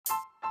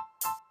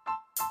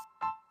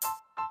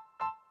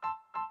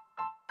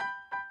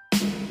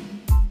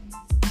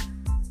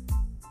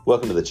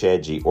Welcome to the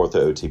Chad G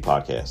Ortho OT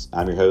podcast.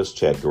 I'm your host,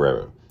 Chad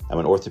Guerrero. I'm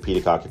an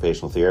orthopedic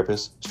occupational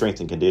therapist, strength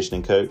and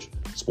conditioning coach,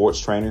 sports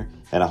trainer,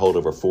 and I hold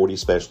over 40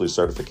 specialty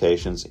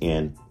certifications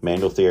in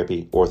manual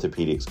therapy,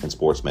 orthopedics, and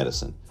sports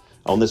medicine.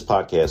 On this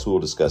podcast, we will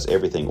discuss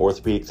everything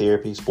orthopedic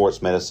therapy,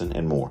 sports medicine,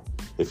 and more.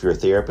 If you're a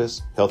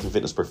therapist, health and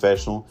fitness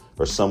professional,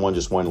 or someone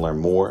just wanting to learn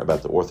more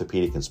about the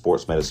orthopedic and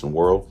sports medicine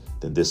world,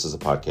 then this is a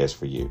podcast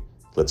for you.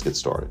 Let's get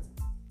started.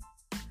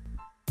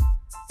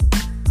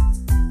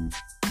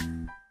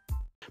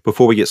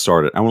 Before we get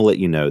started, I want to let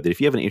you know that if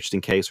you have an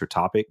interesting case or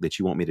topic that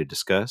you want me to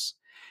discuss,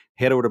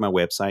 head over to my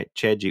website,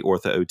 Chad G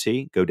Ortho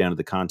OT, go down to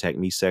the Contact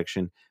Me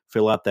section,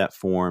 fill out that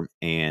form,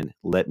 and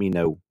let me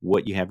know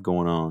what you have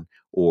going on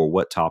or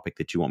what topic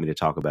that you want me to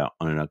talk about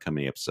on an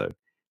upcoming episode.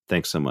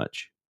 Thanks so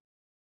much.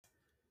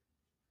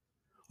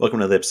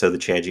 Welcome to the episode of the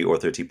Chad G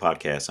Ortho OT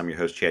podcast. I'm your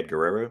host, Chad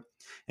Guerrero,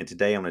 and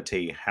today I'm going to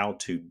tell you how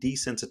to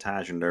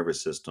desensitize your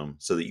nervous system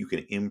so that you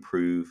can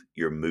improve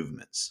your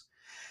movements.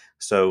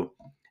 So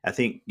I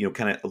think,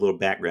 kind of a little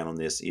background on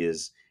this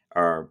is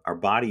our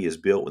body is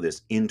built with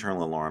this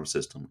internal alarm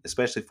system,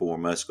 especially for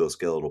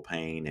musculoskeletal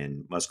pain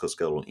and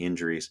musculoskeletal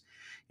injuries.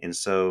 And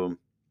so,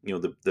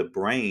 the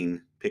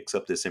brain picks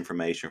up this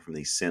information from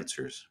these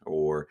sensors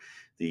or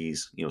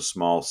these,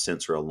 small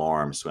sensor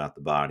alarms throughout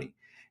the body.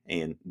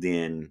 And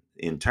then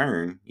in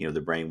turn, the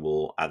brain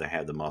will either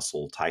have the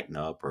muscle tighten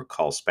up or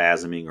cause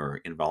spasming or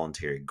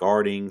involuntary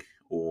guarding,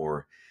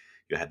 or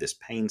you'll have this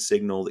pain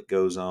signal that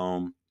goes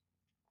on.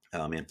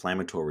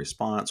 Inflammatory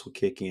response will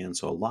kick in.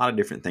 So a lot of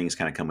different things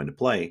kind of come into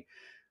play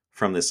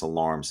from this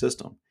alarm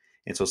system.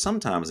 And so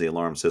sometimes the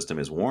alarm system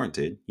is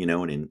warranted,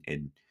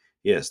 and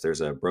yes, there's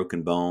a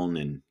broken bone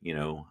and,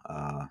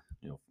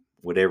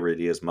 whatever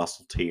it is,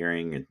 muscle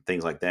tearing and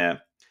things like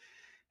that.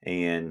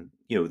 And,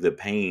 the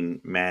pain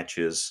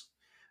matches,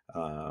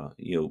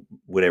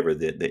 whatever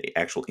the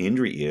actual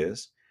injury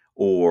is,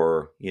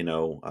 or,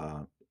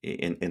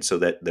 and so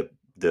that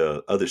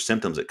the other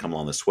symptoms that come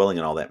along, the swelling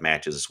and all that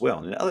matches as well.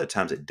 And other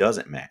times it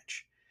doesn't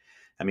match.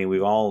 I mean,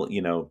 we've all,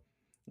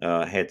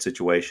 had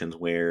situations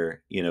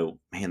where,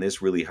 man,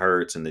 this really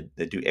hurts, and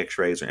they do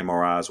x-rays or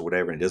MRIs or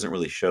whatever, and it doesn't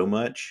really show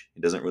much.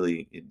 It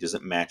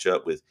doesn't match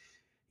up with,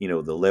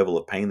 the level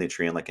of pain that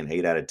you're in, like an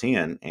 8 out of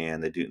 10.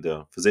 And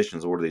the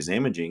physicians order these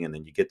imaging, and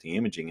then you get the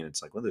imaging and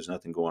it's like, well, there's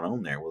nothing going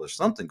on there. Well, there's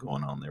something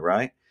going on there,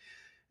 right?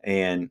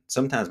 And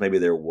sometimes maybe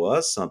there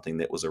was something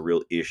that was a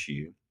real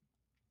issue.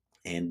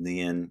 And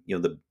then,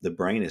 the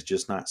brain is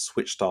just not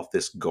switched off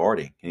this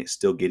guarding, and it's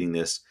still getting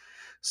this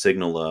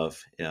signal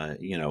of,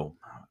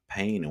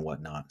 pain and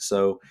whatnot.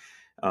 So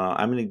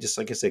I'm going to just,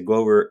 like I said, go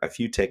over a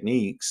few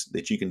techniques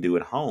that you can do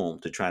at home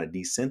to try to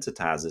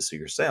desensitize this to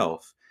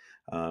yourself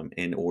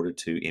in order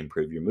to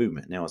improve your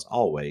movement. Now, as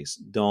always,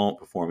 don't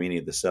perform any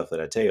of the stuff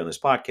that I tell you on this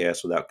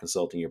podcast without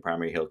consulting your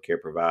primary healthcare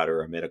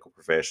provider or a medical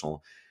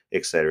professional,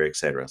 et cetera, et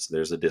cetera. So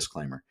there's a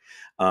disclaimer.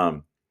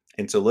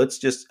 And so I'm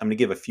going to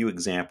give a few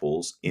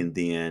examples, and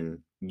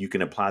then you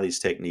can apply these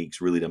techniques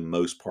really to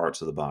most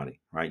parts of the body,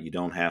 right? You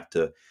don't have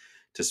to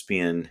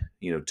spend,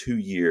 2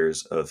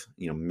 years of,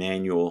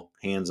 manual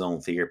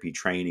hands-on therapy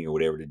training or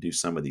whatever to do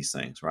some of these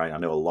things, right? I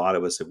know a lot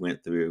of us have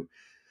went through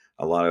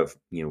a lot of,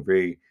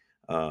 very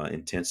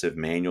intensive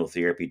manual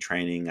therapy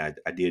training. I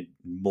did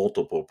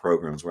multiple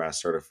programs where I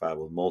certified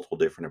with multiple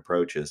different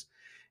approaches.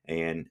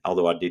 And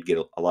although I did get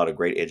a lot of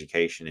great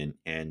education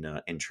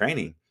and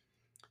training,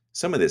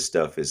 some of this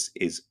stuff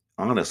is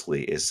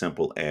honestly as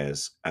simple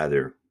as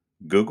either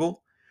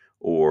Google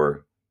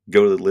or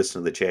go to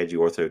listen to the Chad G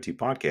Ortho OT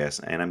podcast,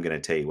 and I'm going to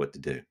tell you what to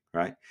do,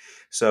 right?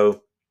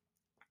 So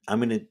I'm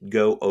going to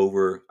go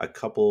over a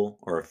couple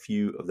or a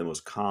few of the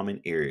most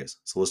common areas.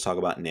 So let's talk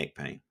about neck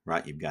pain,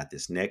 right? You've got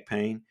this neck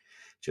pain,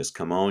 just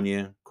come on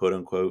you, quote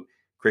unquote,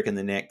 crick in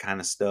the neck kind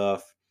of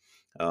stuff.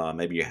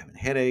 Maybe you're having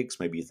headaches.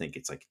 Maybe you think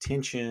it's like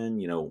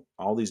tension,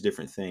 all these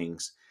different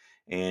things.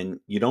 And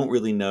you don't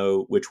really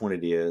know which one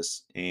it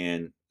is.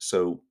 And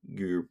so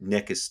your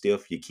neck is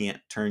stiff. You can't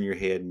turn your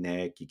head and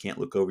neck. You can't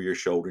look over your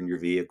shoulder in your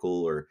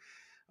vehicle. Or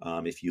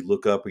if you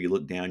look up or you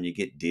look down, you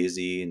get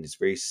dizzy and it's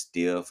very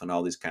stiff and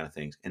all these kind of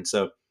things. And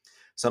so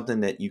something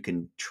that you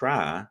can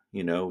try,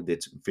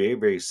 that's very,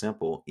 very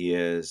simple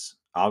is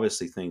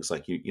obviously things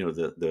like,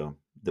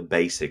 the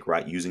basic,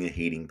 right? Using a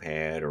heating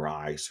pad or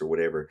ice or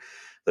whatever,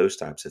 those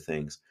types of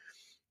things.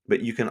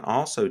 But you can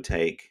also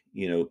take,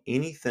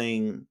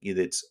 anything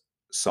that's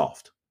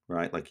soft,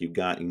 right? Like you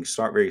can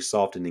start very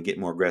soft and then get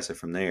more aggressive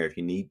from there if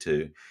you need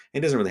to. It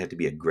doesn't really have to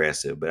be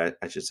aggressive, but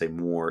I should say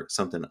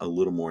something a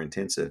little more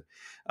intensive.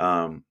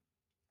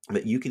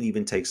 But you can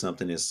even take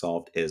something as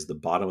soft as the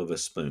bottom of a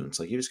spoon.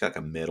 So you just got like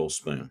a metal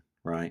spoon,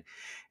 right?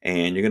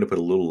 And you're going to put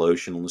a little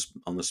lotion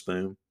on the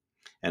spoon.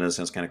 I know it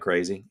sounds kind of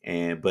crazy,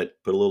 but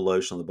put a little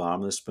lotion on the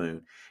bottom of the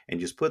spoon and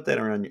just put that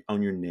around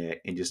on your neck,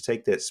 and just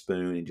take that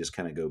spoon and just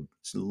kind of go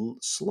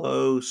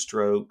slow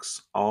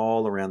strokes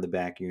all around the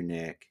back of your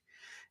neck.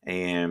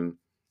 And,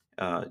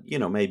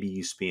 maybe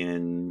you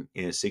spend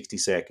 60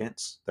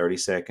 seconds, 30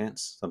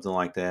 seconds, something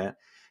like that.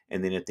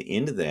 And then at the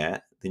end of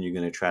that, then you're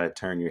going to try to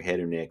turn your head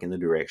or neck in the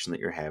direction that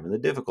you're having the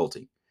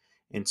difficulty.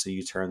 And so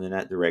you turn in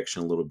that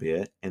direction a little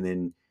bit, and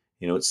then,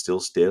 it's still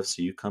stiff.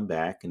 So you come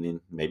back, and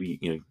then maybe,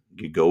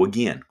 you go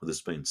again with the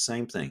spoon,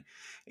 same thing.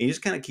 And you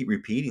just kind of keep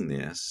repeating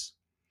this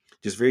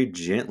just very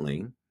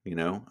gently,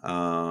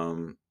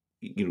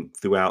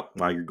 throughout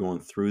while you're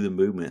going through the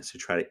movements to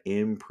try to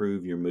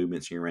improve your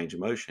movements and your range of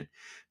motion.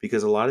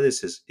 Because a lot of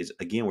this is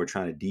again, we're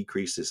trying to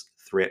decrease this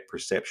threat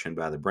perception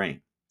by the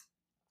brain.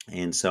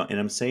 And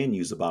I'm saying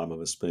use the bottom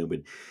of a spoon, but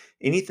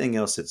anything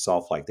else that's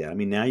soft like that. I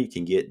mean, now you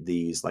can get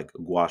these like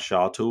gua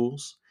sha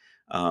tools.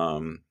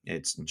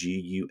 It's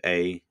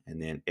GUA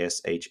and then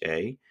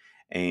SHA.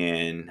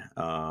 And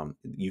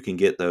you can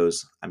get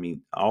those. I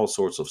mean, all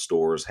sorts of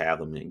stores have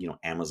them.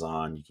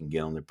 Amazon, you can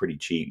get them. They're pretty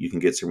cheap. You can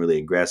get some really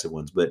aggressive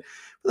ones, but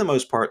for the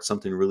most part,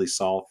 something really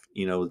soft,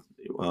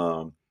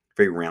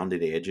 very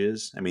rounded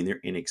edges. I mean,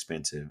 they're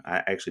inexpensive. I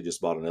actually just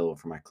bought another one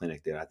for my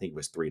clinic that I think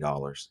was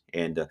 $3.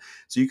 And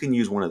so you can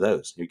use one of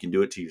those. You can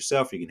do it to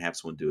yourself. You can have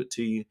someone do it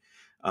to you.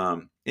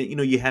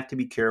 You have to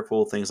be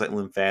careful, things like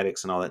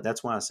lymphatics and all that.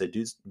 That's why I said,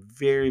 do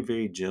very,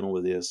 very gentle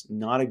with this,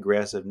 not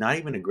aggressive, not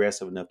even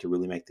aggressive enough to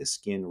really make the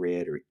skin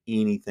red or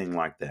anything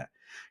like that.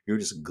 You're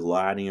just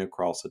gliding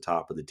across the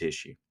top of the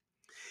tissue.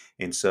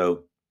 And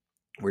so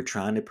we're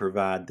trying to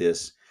provide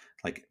this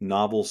like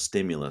novel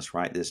stimulus,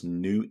 right? This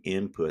new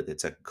input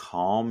that's a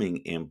calming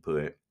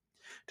input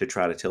to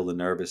try to tell the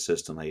nervous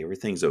system, hey,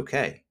 everything's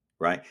okay,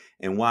 right?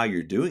 And while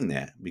you're doing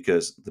that,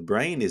 because the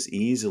brain is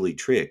easily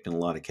tricked in a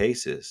lot of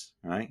cases,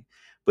 right?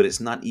 But it's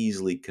not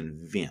easily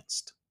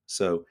convinced.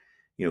 So,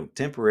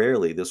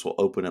 temporarily, this will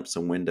open up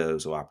some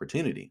windows of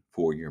opportunity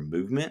for your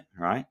movement,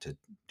 right?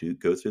 To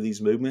go through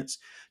these movements,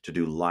 to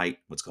do light,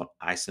 what's called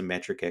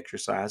isometric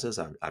exercises.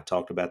 I've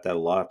talked about that a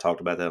lot. I've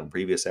talked about that on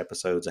previous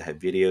episodes. I have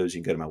videos.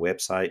 You can go to my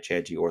website,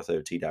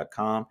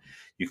 chadgorthot.com.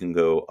 You can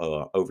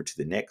go over to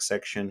the next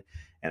section,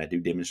 and I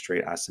do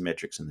demonstrate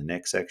isometrics in the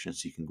next section,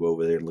 so you can go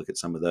over there and look at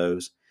some of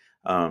those.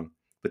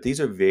 But these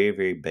are very,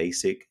 very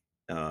basic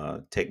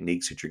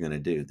techniques that you're going to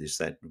do. There's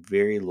that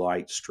very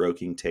light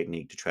stroking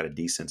technique to try to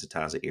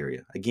desensitize the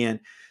area.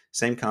 Again,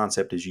 same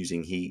concept as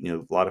using heat.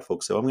 A lot of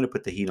folks say, I'm going to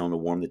put the heat on to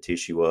warm the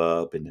tissue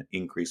up and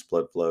increase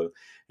blood flow. And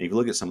if you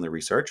look at some of the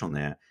research on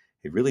that,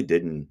 it really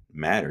didn't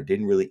matter. It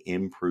didn't really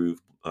improve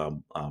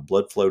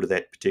blood flow to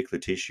that particular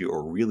tissue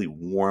or really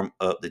warm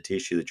up the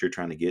tissue that you're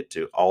trying to get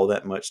to all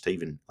that much to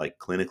even like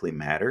clinically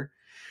matter.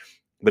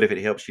 But if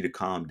it helps you to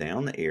calm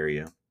down the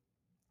area,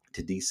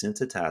 to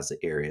desensitize the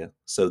area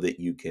so that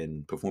you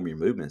can perform your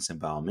movements, and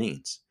by all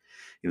means.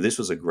 This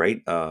was a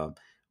great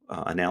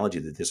analogy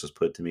that this was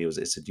put to me.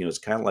 It said, it's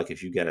kind of like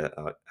if you got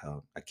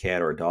a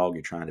cat or a dog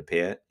you're trying to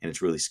pet and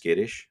it's really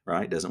skittish,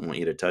 right? Doesn't want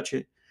you to touch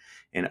it.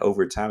 And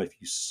over time, if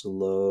you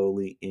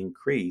slowly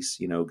increase,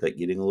 like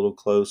getting a little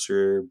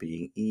closer,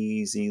 being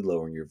easy,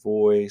 lowering your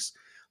voice,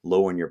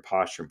 lowering your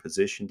posture and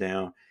position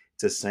down,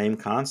 it's the same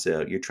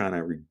concept. You're trying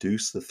to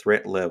reduce the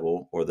threat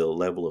level or the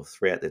level of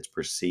threat that's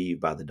perceived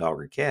by the dog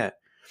or cat.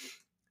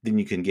 Then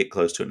you can get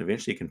close to it and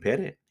eventually you can pet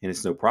it and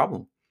it's no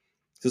problem.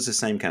 So it's the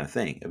same kind of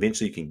thing.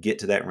 Eventually you can get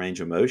to that range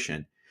of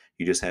motion.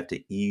 You just have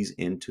to ease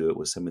into it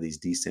with some of these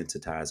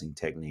desensitizing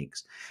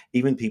techniques.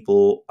 Even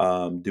people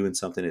doing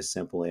something as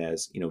simple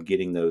as,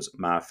 getting those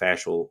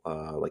myofascial,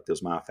 like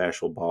those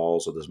myofascial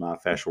balls or those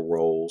myofascial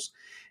rolls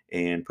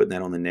and putting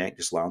that on the neck,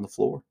 just lie on the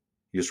floor.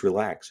 You just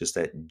relax. Just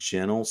that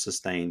gentle,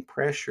 sustained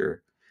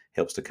pressure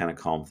helps to kind of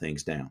calm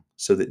things down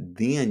so that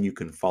then you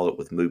can follow it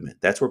with movement.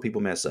 That's where people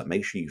mess up.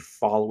 Make sure you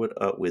follow it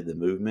up with the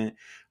movement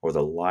or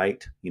the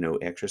light,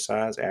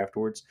 exercise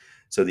afterwards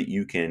so that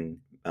you can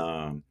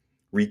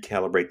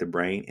recalibrate the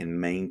brain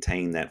and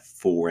maintain that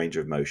full range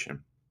of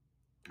motion.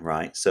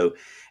 Right. So,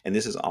 and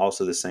this is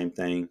also the same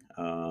thing.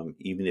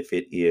 Even if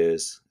it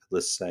is,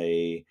 let's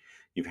say,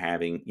 you're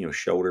having,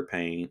 shoulder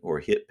pain or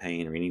hip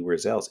pain or anywhere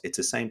else, it's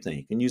the same thing.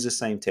 You can use the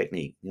same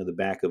technique. The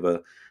back of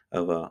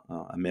a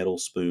metal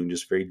spoon,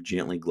 just very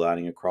gently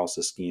gliding across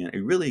the skin.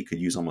 It really could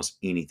use almost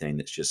anything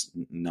that's just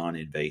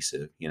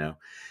non-invasive.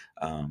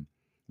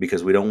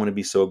 Because we don't want to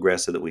be so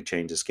aggressive that we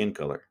change the skin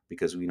color.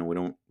 Because we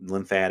don't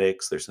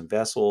lymphatics. There's some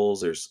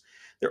vessels.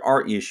 There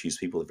are issues,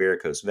 people with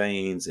varicose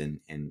veins and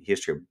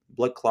history of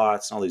blood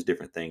clots and all these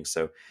different things.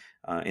 So,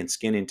 and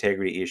skin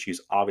integrity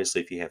issues,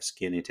 obviously, if you have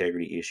skin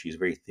integrity issues,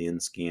 very thin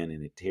skin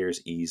and it tears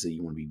easily,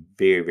 you want to be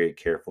very, very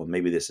careful. And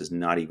maybe this is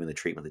not even the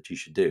treatment that you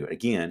should do.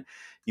 Again,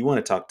 you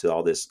want to talk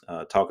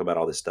about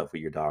all this stuff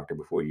with your doctor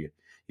before you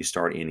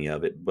start any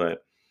of it.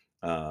 But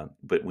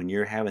when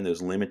you're having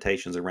those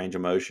limitations of range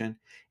of motion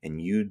and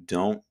you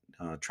don't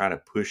try to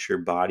push your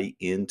body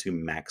into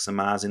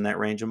maximizing that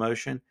range of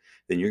motion,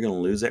 then you're going to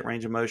lose that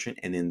range of motion.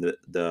 And then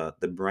the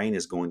brain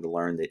is going to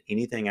learn that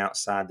anything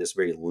outside this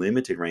very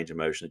limited range of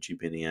motion that you've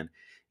been in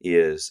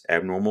is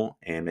abnormal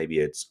and maybe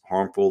it's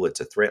harmful,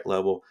 it's a threat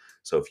level.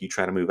 So if you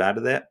try to move out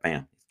of that,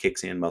 bam, it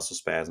kicks in muscle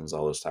spasms,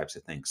 all those types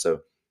of things. So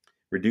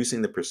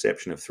reducing the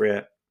perception of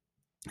threat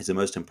is the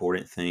most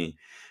important thing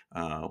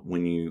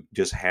when you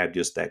just have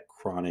just that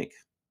chronic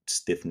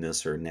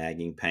stiffness or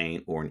nagging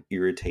pain or an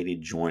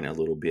irritated joint a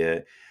little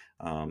bit.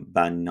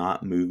 By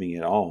not moving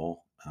at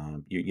all,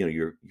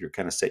 you're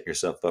kind of setting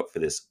yourself up for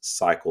this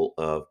cycle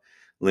of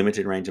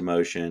limited range of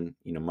motion,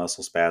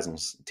 muscle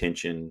spasms,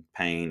 tension,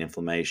 pain,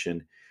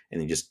 inflammation, and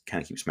then just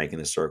kind of keeps making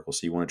this circle.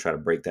 So you want to try to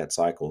break that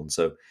cycle. And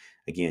so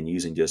again,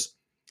 using just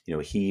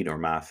heat or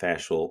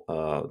little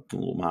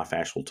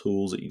myofascial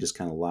tools that you just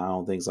kind of lie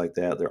on, things like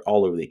that. They're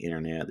all over the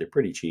internet. They're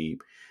pretty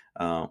cheap.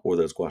 Or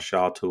those gua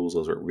sha tools,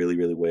 those work really,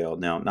 really well.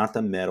 Now, not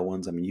the metal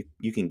ones. I mean,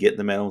 you can get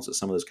the metal ones, but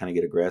some of those kind of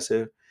get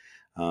aggressive.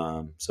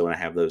 So I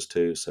have those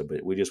too.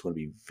 But we just want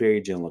to be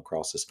very gentle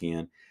across the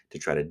skin to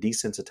try to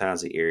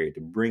desensitize the area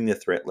to bring the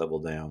threat level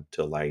down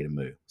to allow you to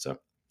move. So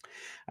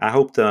I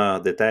hope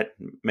that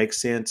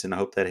makes sense, and I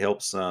hope that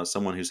helps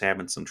someone who's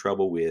having some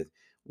trouble with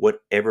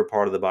whatever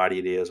part of the body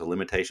it is, or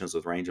limitations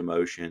with range of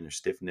motion, or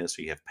stiffness,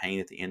 or you have pain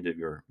at the end of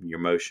your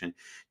motion.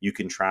 You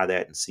can try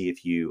that and see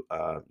if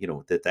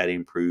that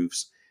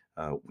improves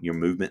your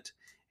movement,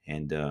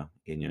 and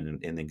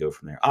then go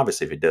from there.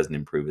 Obviously, if it doesn't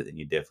improve it, then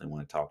you definitely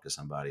want to talk to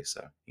somebody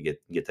so you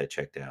get that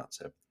checked out.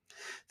 So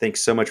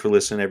thanks so much for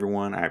listening,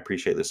 everyone. I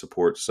appreciate the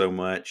support so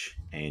much,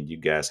 and you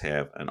guys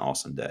have an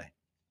awesome day.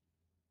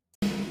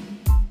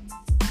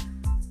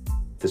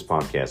 This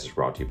podcast is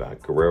brought to you by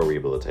Guerrero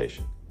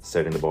Rehabilitation,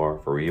 setting the bar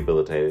for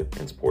rehabilitative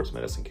and sports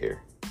medicine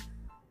care.